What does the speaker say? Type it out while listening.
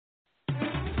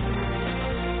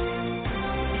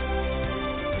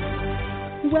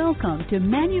Welcome to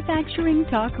Manufacturing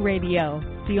Talk Radio,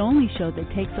 the only show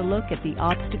that takes a look at the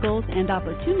obstacles and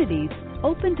opportunities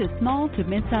open to small to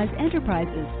mid-sized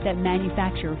enterprises that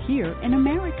manufacture here in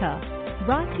America.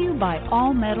 Brought to you by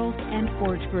All Metals and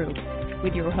Forge Group,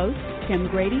 with your hosts Tim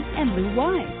Grady and Lou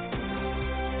Wise.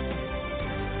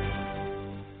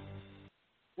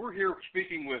 We're here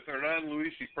speaking with Hernan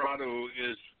Luis y Prado.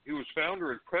 He was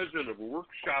founder and president of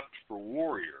Workshops for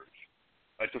Warriors.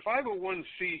 It's a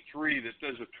 501c3 that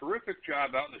does a terrific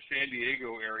job out in the San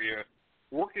Diego area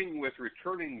working with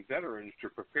returning veterans to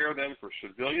prepare them for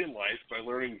civilian life by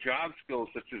learning job skills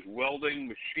such as welding,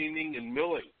 machining, and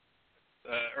milling.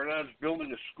 Hernan's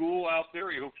building a school out there.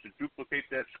 He hopes to duplicate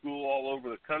that school all over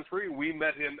the country. We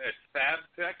met him at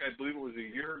FabTech, I believe it was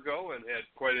a year ago, and had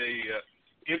quite a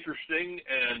interesting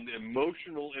and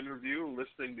emotional interview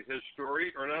listening to his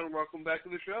story. Hernan, welcome back to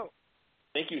the show.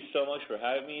 Thank you so much for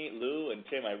having me, Lou and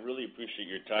Tim. I really appreciate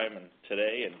your time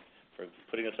today and for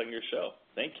putting us on your show.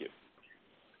 Thank you.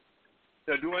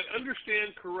 Now, do I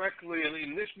understand correctly, I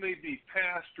mean, this may be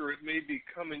past or it may be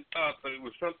coming up, but it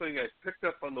was something I picked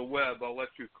up on the web. I'll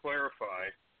let you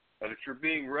clarify, that you're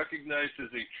being recognized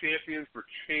as a champion for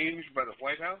change by the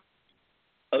White House?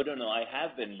 Oh, no. I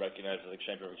have been recognized as a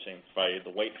champion for change by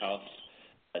the White House.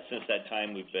 Since that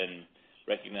time, we've been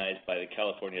recognized by the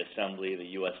California Assembly,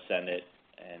 the U.S. Senate,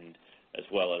 and as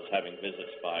well as having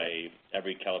visits by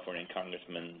every Californian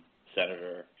congressman,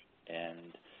 senator,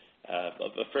 and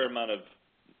a fair amount of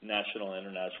national and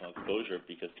international exposure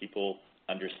because people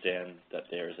understand that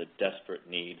there is a desperate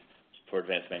need for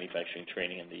advanced manufacturing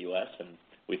training in the U.S., and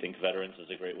we think veterans is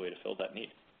a great way to fill that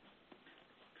need.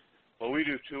 Well, we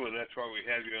do too, and that's why we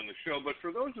have you on the show. But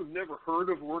for those who've never heard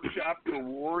of Workshop for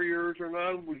Warriors or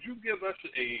not, would you give us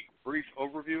a brief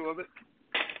overview of it?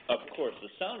 Of course. The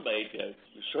soundbite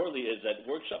shortly is that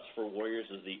Workshops for Warriors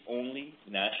is the only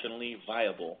nationally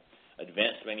viable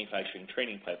advanced manufacturing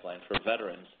training pipeline for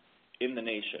veterans in the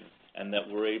nation, and that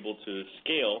we're able to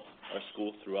scale our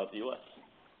school throughout the U.S.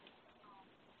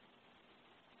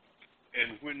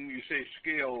 And when you say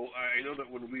scale, I know that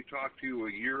when we talked to you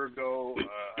a year ago,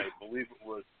 I believe it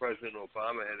was President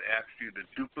Obama had asked you to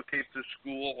duplicate the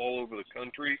school all over the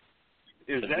country.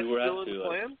 Is that still in the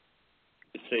plan?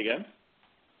 Say again?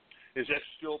 Is that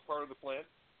still part of the plan?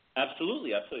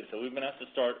 Absolutely. So we've been asked to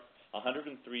start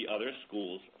 103 other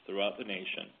schools throughout the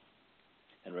nation.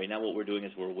 And right now what we're doing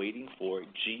is we're waiting for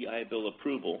GI Bill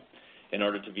approval in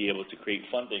order to be able to create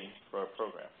funding for our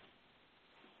program.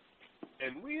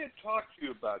 And we had talked to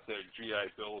you about that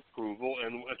GI Bill approval,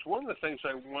 and it's one of the things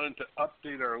I wanted to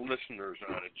update our listeners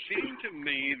on. It seemed to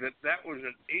me that was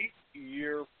an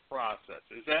 8-year process.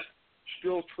 Is that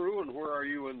still true, and where are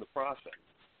you in the process?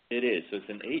 It is. So it's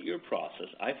an 8-year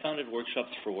process. I founded Workshops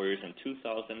for Warriors in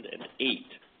 2008,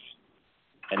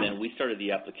 and then we started the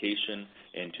application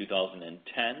in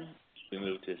 2010. We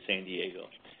moved to San Diego.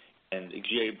 And the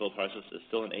GI Bill process is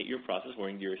still an 8-year process. We're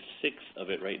in year 6 of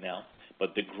it right now.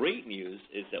 But the great news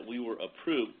is that we were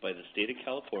approved by the state of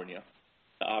California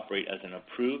to operate as an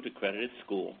approved accredited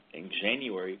school in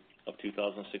January of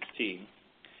 2016.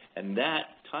 And that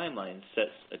timeline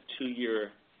sets a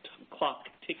 2-year clock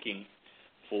ticking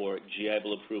for GI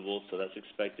Bill approval, so that's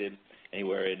expected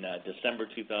anywhere in December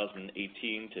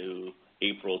 2018 to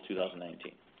April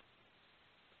 2019.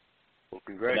 Well,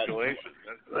 congratulations.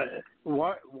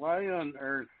 Why on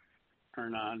earth,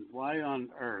 Hernan,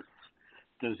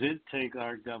 does it take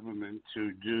our government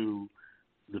to do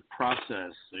the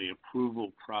process, the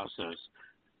approval process,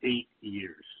 8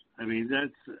 years? I mean,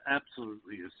 that's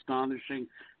absolutely astonishing.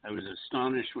 I was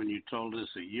astonished when you told us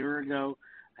a year ago.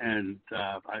 And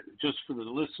just for the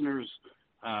listeners,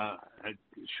 I'd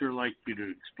sure like you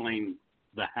to explain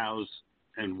the hows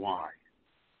and why.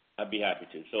 I'd be happy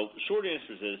to. So the short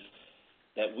answer is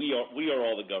that we are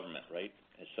all the government, right?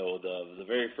 And so the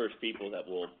very first people that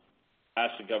will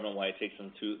ask the government why it takes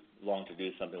them too long to do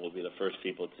something will be the first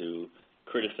people to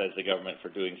criticize the government for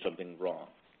doing something wrong.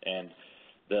 And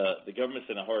the government's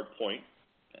in a hard point,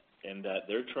 in that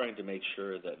they're trying to make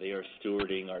sure that they are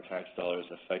stewarding our tax dollars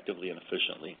effectively and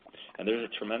efficiently. And there's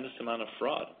a tremendous amount of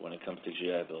fraud when it comes to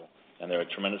GI Bill. And there are a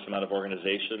tremendous amount of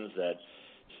organizations that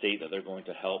state that they're going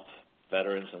to help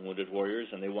veterans and wounded warriors,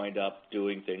 and they wind up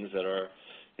doing things that are,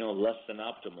 less than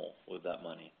optimal with that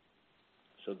money.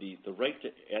 So the right to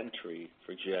entry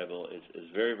for GI Bill is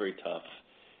very, very tough,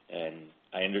 and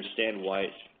I understand why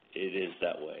it is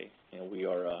that way. We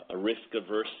are a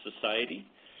risk-averse society,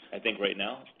 I think, right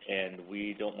now, and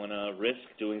we don't want to risk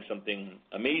doing something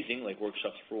amazing like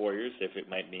Workshops for Warriors if it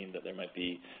might mean that there might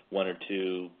be 1 or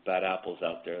 2 bad apples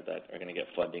out there that are going to get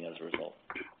funding as a result.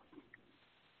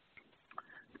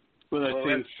 Well, I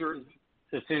think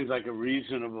It seems like a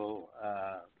reasonable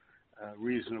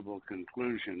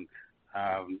conclusion.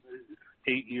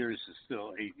 8 years is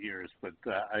still 8 years, but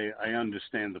I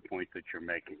understand the point that you're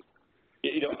making.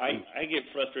 I get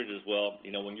frustrated as well.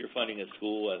 When you're funding a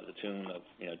school at the tune of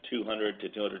 $200 to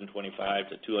 $225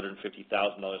 to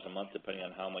 $250,000 a month, depending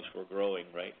on how much we're growing,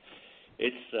 right?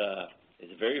 It's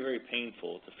very, very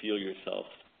painful to feel yourself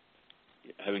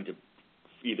having to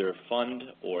either fund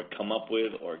or come up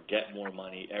with or get more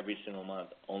money every single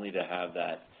month, only to have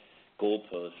that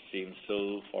goalpost seem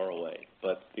so far away.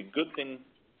 But the good thing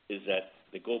is that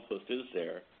the goalpost is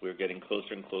there. We're getting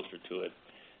closer and closer to it,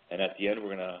 and at the end,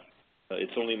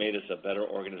 it's only made us a better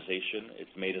organization.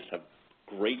 It's made us have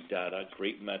great data,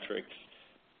 great metrics,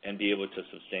 and be able to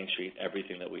substantiate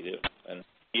everything that we do. And in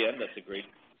the end, that's a great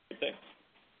thing.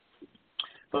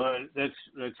 Well,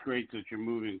 that's great that you're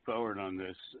moving forward on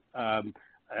this.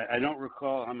 I don't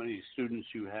recall how many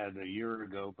students you had a year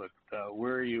ago, but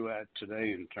where are you at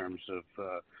today in terms of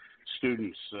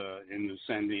students in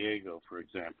San Diego, for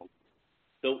example?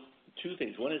 So two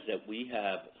things. One is that we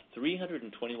have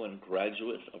 321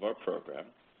 graduates of our program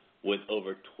with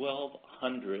over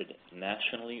 1,200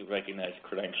 nationally recognized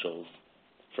credentials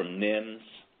from NIMS,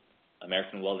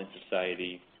 American Welding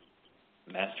Society,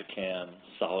 Mastercam,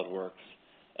 SolidWorks,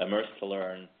 Immerse to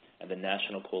Learn, and the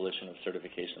National Coalition of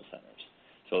Certification Centers.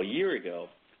 So a year ago,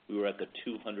 we were at the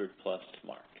 200-plus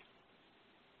mark.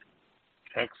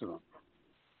 Excellent.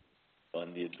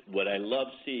 And what I love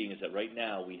seeing is that right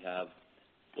now we have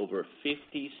over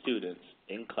 50 students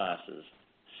in classes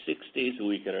 6 days a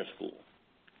week at our school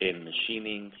in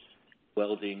machining,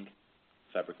 welding,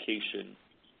 fabrication,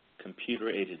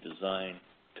 computer-aided design,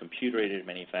 computer-aided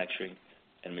manufacturing,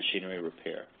 and machinery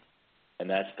repair. And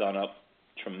that's gone up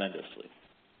tremendously.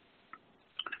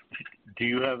 Do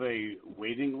you have a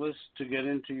waiting list to get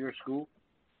into your school?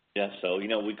 Yeah, so,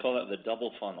 we call that the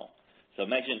double funnel. So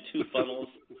imagine two funnels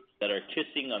that are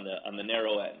kissing on the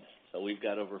narrow end. So we've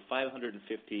got over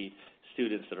 550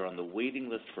 students that are on the waiting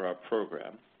list for our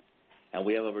program, and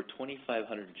we have over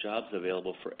 2,500 jobs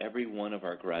available for every one of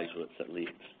our graduates that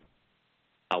leaves.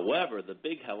 However, the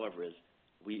big however is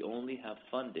we only have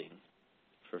funding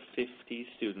for 50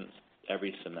 students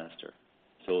every semester.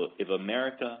 So if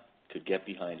America could get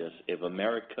behind us, if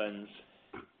Americans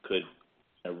could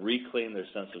reclaim their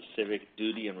sense of civic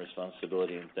duty and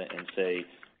responsibility and say,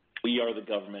 we are the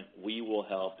government, we will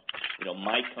help,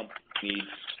 my company needs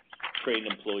trained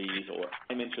employees, or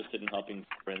I'm interested in helping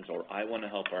friends, or I want to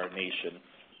help our nation,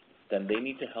 then they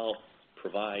need to help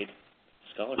provide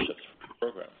scholarships for the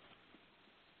program.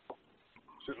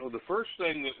 So the first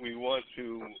thing that we want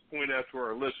to point out to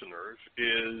our listeners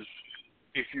is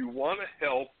if you want to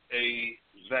help a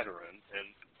veteran,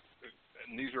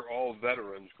 and these are all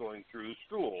veterans going through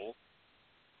school,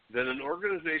 then an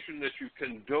organization that you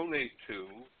can donate to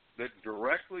that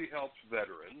directly helps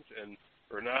veterans, and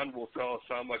Hernan will tell us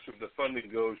how much of the funding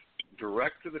goes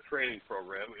direct to the training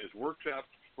program, is Workshops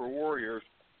for Warriors.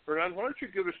 Hernan, why don't you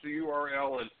give us the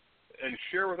URL and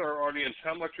share with our audience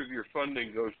how much of your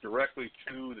funding goes directly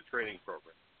to the training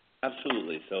program?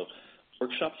 Absolutely. So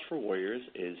Workshops for Warriors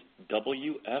is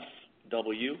WFWUSA.org.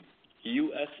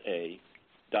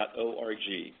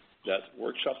 That's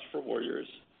Workshops for Warriors,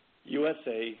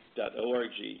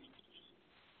 USA.org.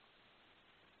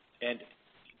 And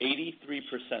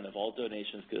 83% of all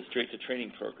donations go straight to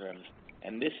training programs,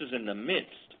 and this is in the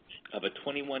midst of a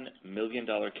 $21 million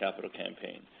capital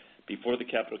campaign. Before the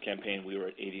capital campaign, we were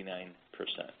at 89%.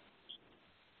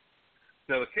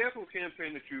 Now, the capital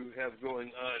campaign that you have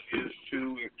going on is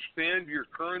to expand your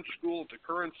current school to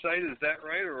current site. Is that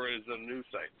right, or is it a new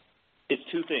site? It's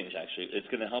two things, actually. It's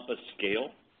going to help us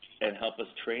scale and help us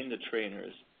train the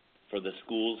trainers for the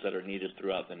schools that are needed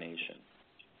throughout the nation.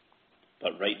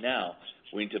 But right now,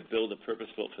 we need to build a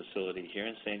purpose-built facility here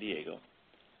in San Diego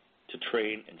to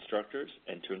train instructors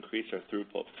and to increase our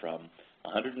throughput from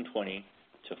 120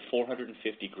 to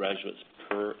 450 graduates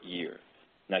per year.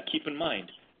 Now, keep in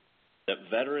mind that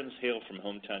veterans hail from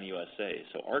hometown USA,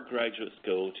 so our graduates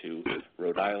go to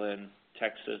Rhode Island,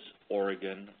 Texas,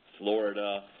 Oregon,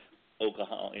 Florida,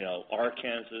 Oklahoma,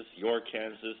 Arkansas, York,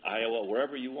 Kansas, Iowa,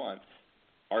 wherever you want,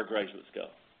 our graduates go.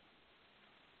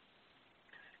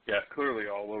 Yeah, clearly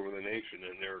all over the nation,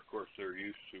 and they're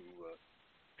used to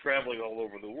traveling all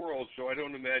over the world, so I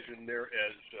don't imagine they're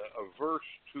as averse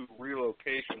to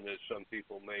relocation as some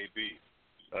people may be.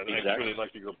 Exactly. I'm sure they'd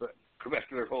like to go back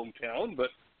to their hometown, but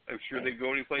I'm sure they'd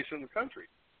go any place in the country.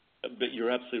 But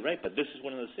you're absolutely right. But this is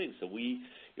one of those things. So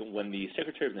when the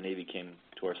Secretary of the Navy came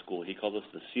to our school, he called us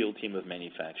the SEAL team of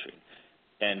manufacturing.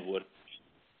 And what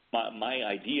my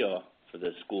idea for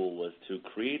this school was to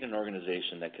create an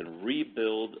organization that can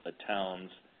rebuild a town's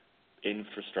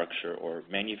infrastructure or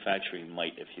manufacturing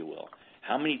might, if you will.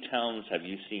 How many towns have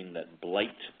you seen that blight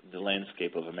the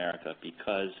landscape of America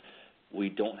because we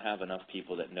don't have enough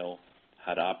people that know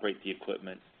how to operate the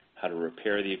equipment, how to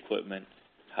repair the equipment,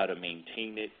 how to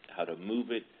maintain it, how to move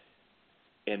it?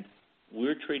 And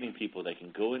we're training people that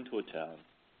can go into a town,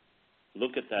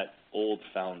 look at that old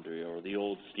foundry or the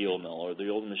old steel mill or the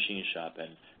old machine shop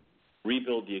and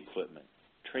rebuild the equipment,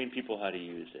 train people how to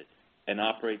use it, and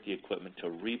operate the equipment to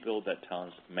rebuild that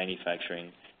town's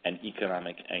manufacturing and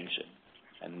economic engine.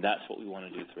 And that's what we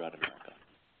want to do throughout America.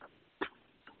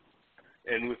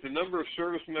 And with the number of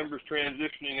service members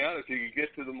transitioning out, if you could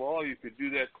get to them all, you could do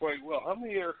that quite well. How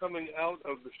many are coming out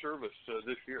of the service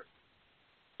this year?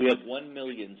 We have 1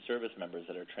 million service members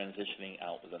that are transitioning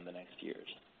out within the next years.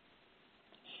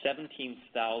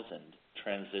 17,000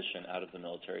 transition out of the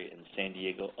military in San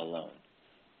Diego alone.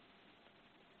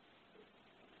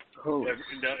 Oh. Now,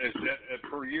 is that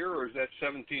per year, or is that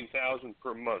 17,000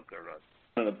 per month or not?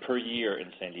 No, per year in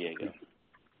San Diego.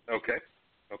 Okay.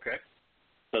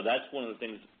 So that's one of the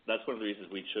things. That's one of the reasons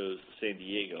we chose San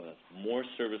Diego. More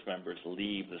service members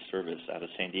leave the service out of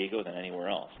San Diego than anywhere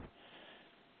else.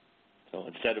 So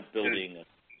instead of building a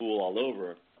school all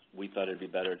over, we thought it'd be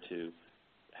better to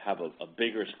have a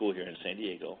bigger school here in San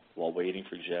Diego while waiting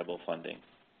for JABO funding,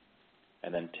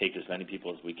 and then take as many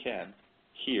people as we can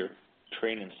here,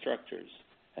 train instructors,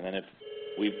 and then if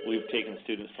we've taken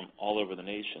students from all over the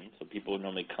nation, so people would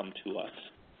normally come to us,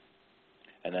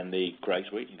 and then they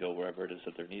graduate and go wherever it is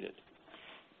that they're needed.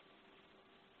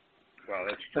 Wow,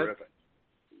 that's terrific.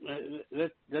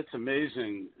 That's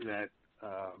amazing that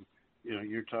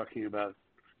you're talking about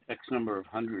X number of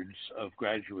hundreds of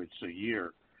graduates a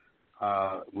year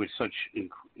with such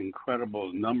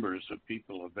incredible numbers of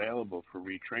people available for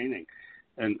retraining.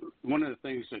 And one of the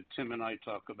things that Tim and I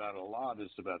talk about a lot is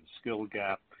about the skill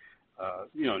gap.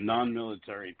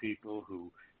 Non-military people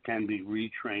who can be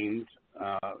retrained,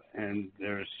 and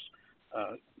there's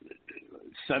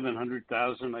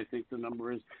 700,000, I think the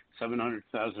number is,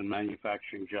 700,000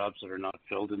 manufacturing jobs that are not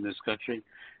filled in this country.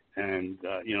 And,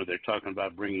 they're talking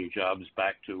about bringing jobs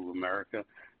back to America.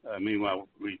 Meanwhile,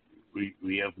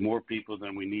 we have more people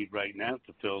than we need right now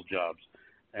to fill jobs.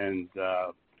 And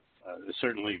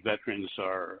certainly veterans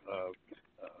are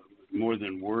more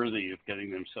than worthy of getting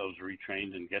themselves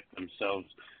retrained and get themselves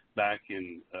back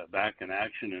in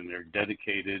action, and they're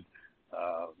dedicated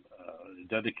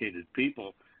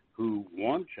people who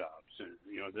want jobs.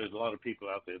 There's a lot of people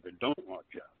out there that don't want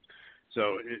jobs.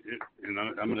 So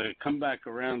I'm going to come back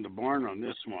around the barn on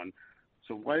this one.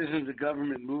 So why isn't the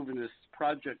government moving this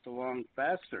project along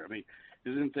faster? I mean,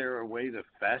 isn't there a way to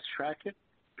fast track it?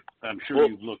 I'm sure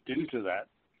you've looked into that.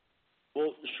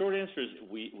 Well, the short answer is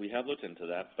we have looked into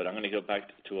that, but I'm going to go back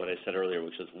to what I said earlier,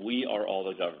 which is we are all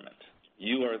the government.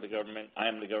 You are the government. I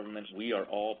am the government. We are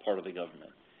all part of the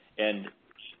government. And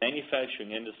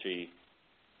manufacturing industry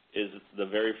is the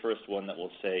very first one that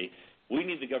will say, we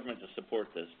need the government to support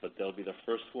this, but they'll be the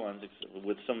first ones,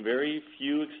 with some very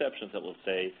few exceptions, that will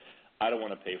say, I don't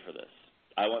want to pay for this.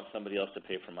 I want somebody else to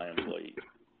pay for my employees.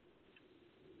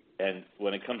 And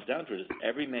when it comes down to it,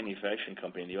 every manufacturing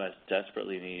company in the U.S.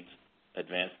 desperately needs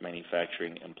advanced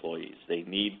manufacturing employees. They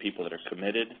need people that are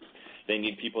committed. They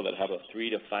need people that have a 3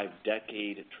 to 5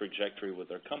 decade trajectory with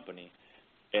their company,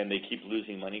 and they keep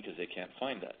losing money because they can't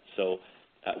find that. So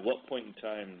at what point in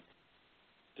time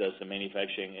does the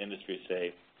manufacturing industry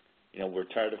say, we're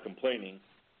tired of complaining,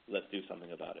 let's do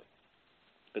something about it?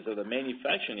 Because if the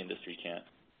manufacturing industry can't,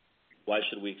 why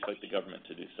should we expect the government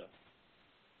to do so?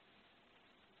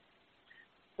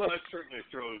 Well, that certainly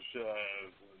throws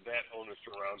that onus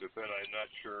around it, but I'm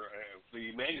not sure.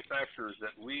 The manufacturers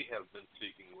that we have been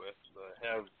speaking with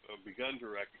have begun to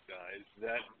recognize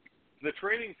that the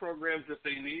training programs that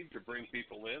they need to bring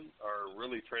people in are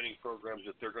really training programs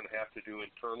that they're going to have to do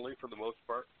internally for the most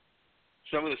part.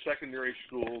 Some of the secondary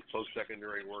school,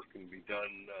 post-secondary work can be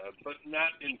done, but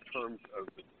not in terms of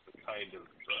the kind of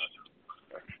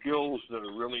skills that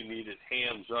are really needed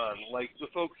hands-on, like the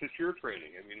folks that you're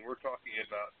training. I mean, we're talking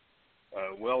about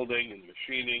welding and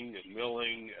machining and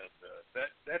milling, and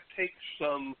that takes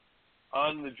some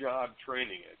on-the-job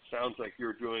training. It sounds like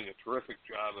you're doing a terrific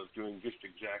job of doing just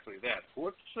exactly that.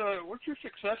 What's your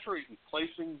success rate in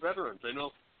placing veterans? I know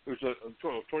there's a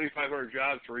total of 2,500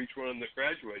 jobs for each one that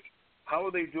graduates. How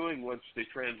are they doing once they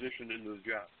transition into the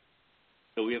job?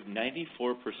 So we have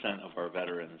 94% of our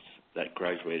veterans that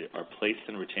graduated are placed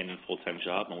and retained in a full-time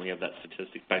job, and we have that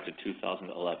statistic back to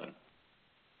 2011.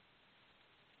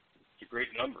 It's a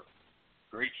great number.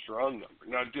 great strong number.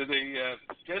 Now, do they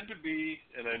tend to be,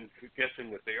 and I'm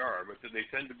guessing that they are, but do they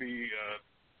tend to be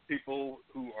people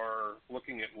who are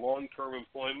looking at long-term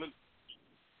employment?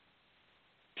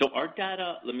 So our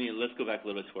data, let's go back a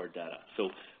little bit to our data. So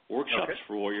Workshops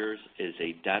for Warriors is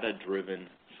a data-driven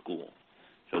school.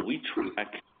 So we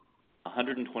track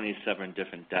 127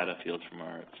 different data fields from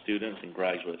our students and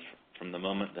graduates from the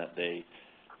moment that they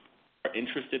are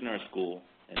interested in our school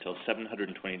until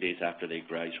 720 days after they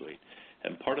graduate.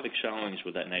 And part of the challenge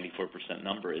with that 94%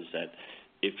 number is that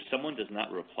if someone does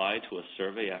not reply to a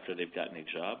survey after they've gotten a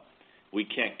job, we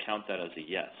can't count that as a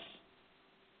yes.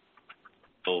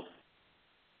 So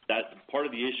that part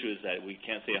of the issue is that we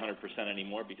can't say 100%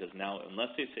 anymore, because now unless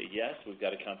they say yes, we've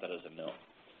got to count that as a no.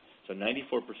 So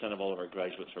 94% of all of our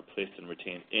graduates are placed and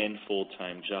retained in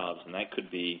full-time jobs, and that could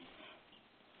be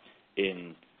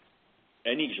in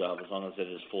any job as long as it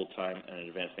is full-time and an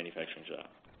advanced manufacturing job.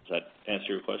 Does that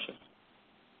answer your question?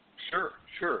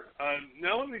 Sure.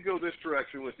 Now let me go this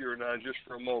direction with you, Hernan, just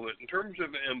for a moment. In terms of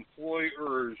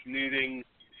employers needing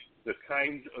the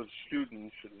kinds of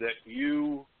students that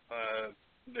you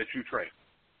train,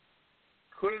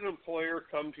 could an employer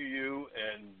come to you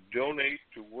and donate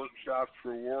to Workshops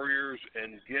for Warriors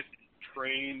and get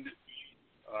trained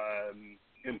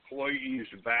employees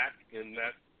back in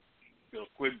that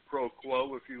quid pro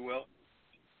quo, if you will?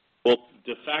 Well,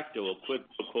 de facto, a quid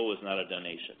pro quo is not a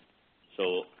donation.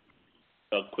 So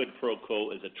a quid pro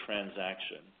quo is a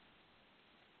transaction.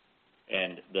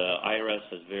 And the IRS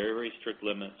has very, very strict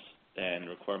limits and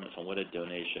requirements on what a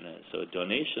donation is. So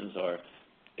donations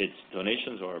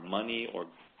are money or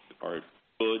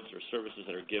goods or services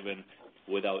that are given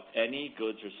without any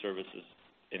goods or services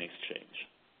in exchange.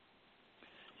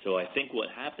 So I think what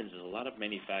happens is a lot of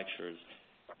manufacturers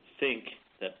think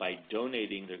that by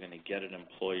donating they're going to get an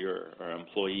employer or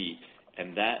employee,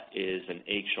 and that is an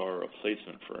HR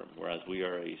replacement firm, whereas we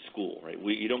are a school, right?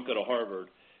 You don't go to Harvard,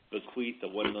 bequeath the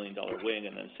 $1 million wing,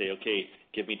 and then say, okay,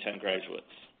 give me 10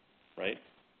 graduates, right?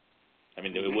 I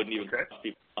mean, it wouldn't even cross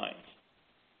people's minds.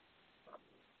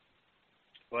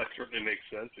 Well, that certainly makes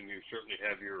sense, and you certainly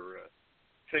have your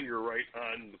finger right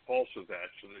on the pulse of that,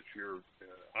 so that you're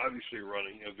obviously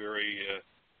running a very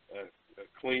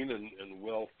clean and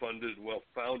well-funded,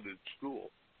 well-founded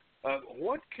school.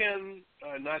 What can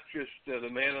not just the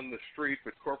man on the street,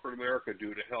 but corporate America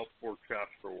do to help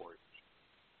Workshops for Warriors?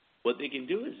 What they can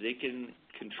do is they can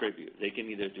contribute. They can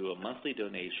either do a monthly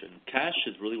donation. Cash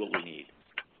is really what we need.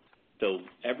 So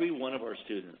every one of our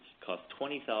students costs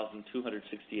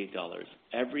 $20,268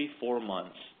 every 4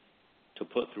 months to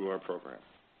put through our program.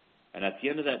 And at the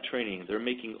end of that training, they're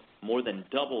making more than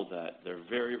double that their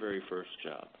very, very first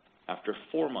job. After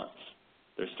 4 months,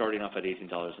 they're starting off at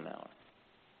 $18 an hour.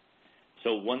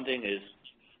 So one thing is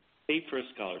pay for a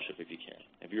scholarship if you can.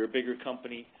 If you're a bigger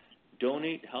company,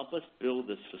 donate, help us build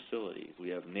this facility. We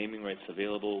have naming rights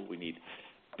available. We need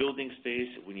building space.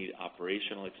 We need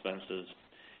operational expenses.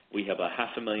 We have a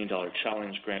 $500,000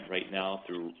 challenge grant right now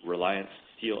through Reliance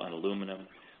Steel and Aluminum.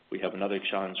 We have another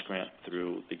challenge grant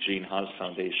through the Gene Haas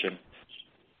Foundation,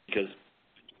 because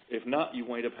if not, you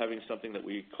wind up having something that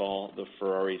we call the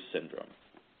Ferrari syndrome.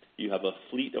 You have a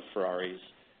fleet of Ferraris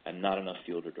and not enough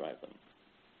fuel to drive them.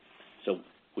 So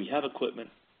we have equipment.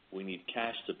 We need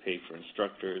cash to pay for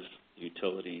instructors,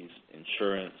 utilities,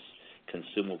 insurance,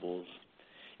 consumables.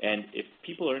 And if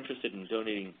people are interested in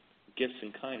donating gifts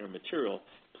in kind or material,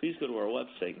 please go to our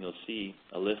website and you'll see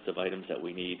a list of items that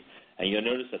we need. And you'll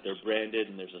notice that they're branded,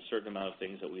 and there's a certain amount of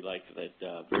things that we like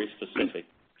that very specific.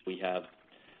 We have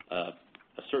a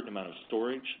certain amount of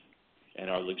storage, and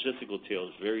our logistical tail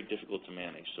is very difficult to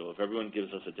manage. So if everyone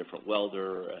gives us a different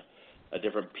welder, a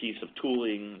different piece of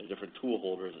tooling, different tool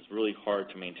holders, it's really hard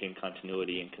to maintain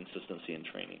continuity and consistency in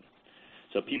training.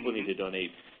 So people need to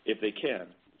donate, if they can,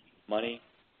 money,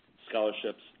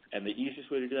 scholarships, and the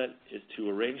easiest way to do that is to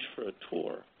arrange for a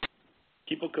tour.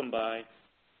 People come by,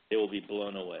 they will be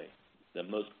blown away. The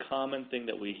most common thing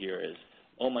that we hear is,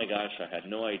 oh my gosh, I had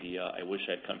no idea, I wish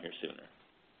I'd come here sooner.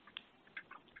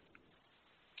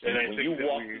 And when you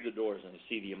walk through the doors and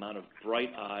see the amount of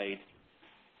bright-eyed,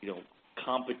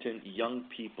 competent young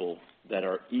people that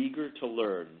are eager to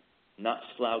learn, not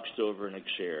slouched over in a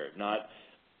chair, not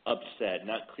upset,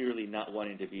 clearly not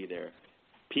wanting to be there,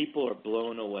 people are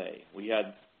blown away. We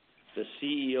had the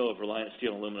CEO of Reliance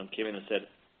Steel and Aluminum came in and said,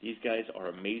 these guys are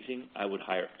amazing. I would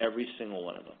hire every single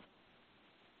one of them.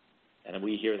 And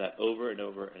we hear that over and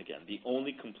over and again. The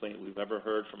only complaint we've ever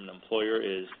heard from an employer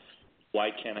is, why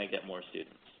can't I get more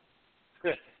students?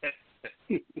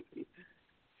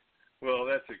 Well,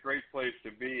 that's a great place to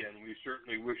be, and we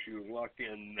certainly wish you luck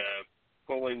in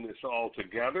pulling this all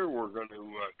together. We're going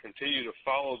to continue to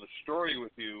follow the story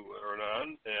with you,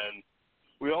 Hernan, and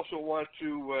we also want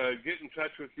to get in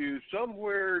touch with you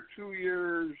somewhere 2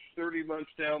 years, 30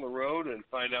 months down the road and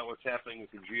find out what's happening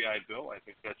with the GI Bill. I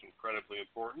think that's incredibly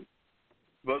important.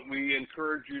 But we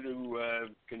encourage you to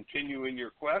continue in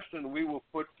your quest, and we will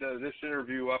put this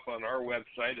interview up on our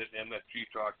website at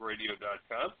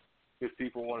mfgtalkradio.com if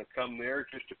people want to come there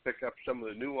just to pick up some of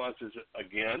the nuances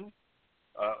again.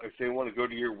 If they want to go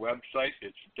to your website,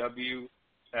 it's wfwusa.org.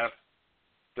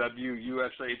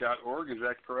 Is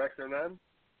that correct, Hernan?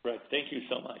 Right. Thank you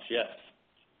so much. Yes.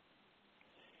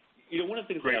 You know, one of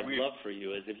the things that I'd love for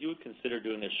you is if you would consider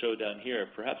doing a show down here,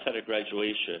 perhaps at a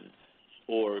graduation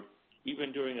or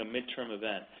even during a midterm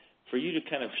event, for you to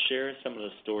kind of share some of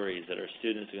the stories that our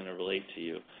students are going to relate to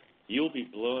you. You'll be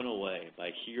blown away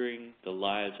by hearing the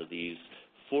lives of these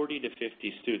 40 to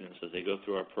 50 students as they go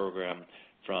through our program,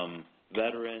 from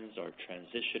veterans or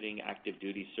transitioning active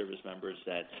duty service members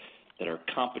that are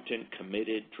competent,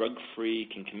 committed, drug-free,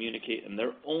 can communicate, and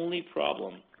their only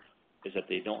problem is that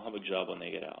they don't have a job when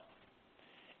they get out.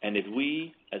 And if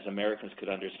we, as Americans, could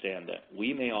understand that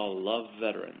we may all love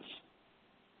veterans,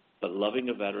 but loving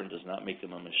a veteran does not make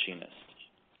them a machinist,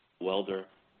 welder,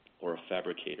 or a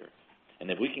fabricator.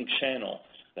 And if we can channel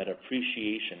that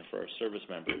appreciation for our service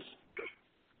members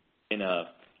in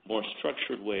a more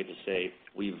structured way to say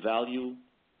we value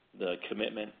the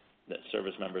commitment that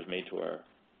service members made to our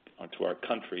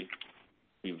country,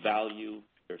 we value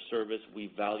their service, we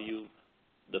value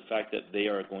the fact that they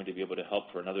are going to be able to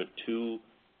help for another 2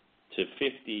 to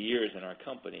 50 years in our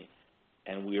company,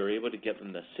 and we are able to get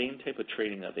them the same type of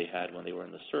training that they had when they were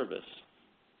in the service,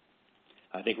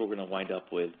 I think we're going to wind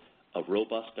up with a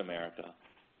robust America,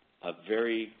 a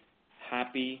very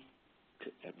happy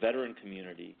veteran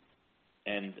community,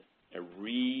 and a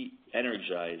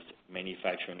re-energized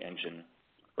manufacturing engine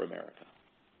for America.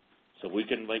 So we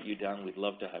can invite you down. We'd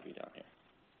love to have you down here.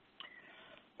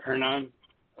 Hernan,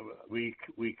 we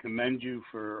commend you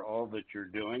for all that you're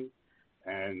doing,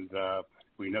 and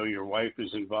we know your wife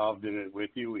is involved in it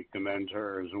with you. We commend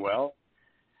her as well,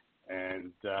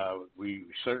 and we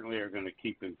certainly are going to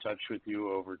keep in touch with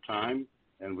you over time,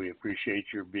 and we appreciate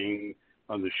your being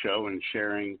on the show and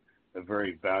sharing a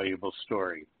very valuable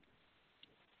story.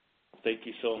 Thank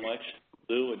you so much,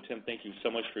 Lou and Tim. Thank you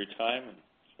so much for your time,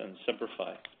 and Semper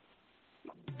Fi.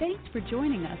 Thanks for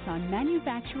joining us on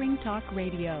Manufacturing Talk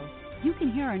Radio. You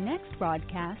can hear our next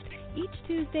broadcast each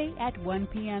Tuesday at 1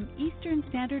 p.m. Eastern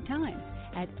Standard Time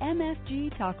at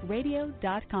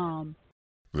mfgtalkradio.com.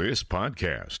 This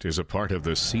podcast is a part of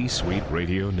the C-Suite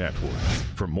Radio Network.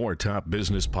 For more top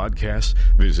business podcasts,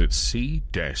 visit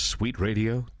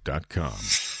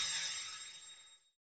c-suiteradio.com.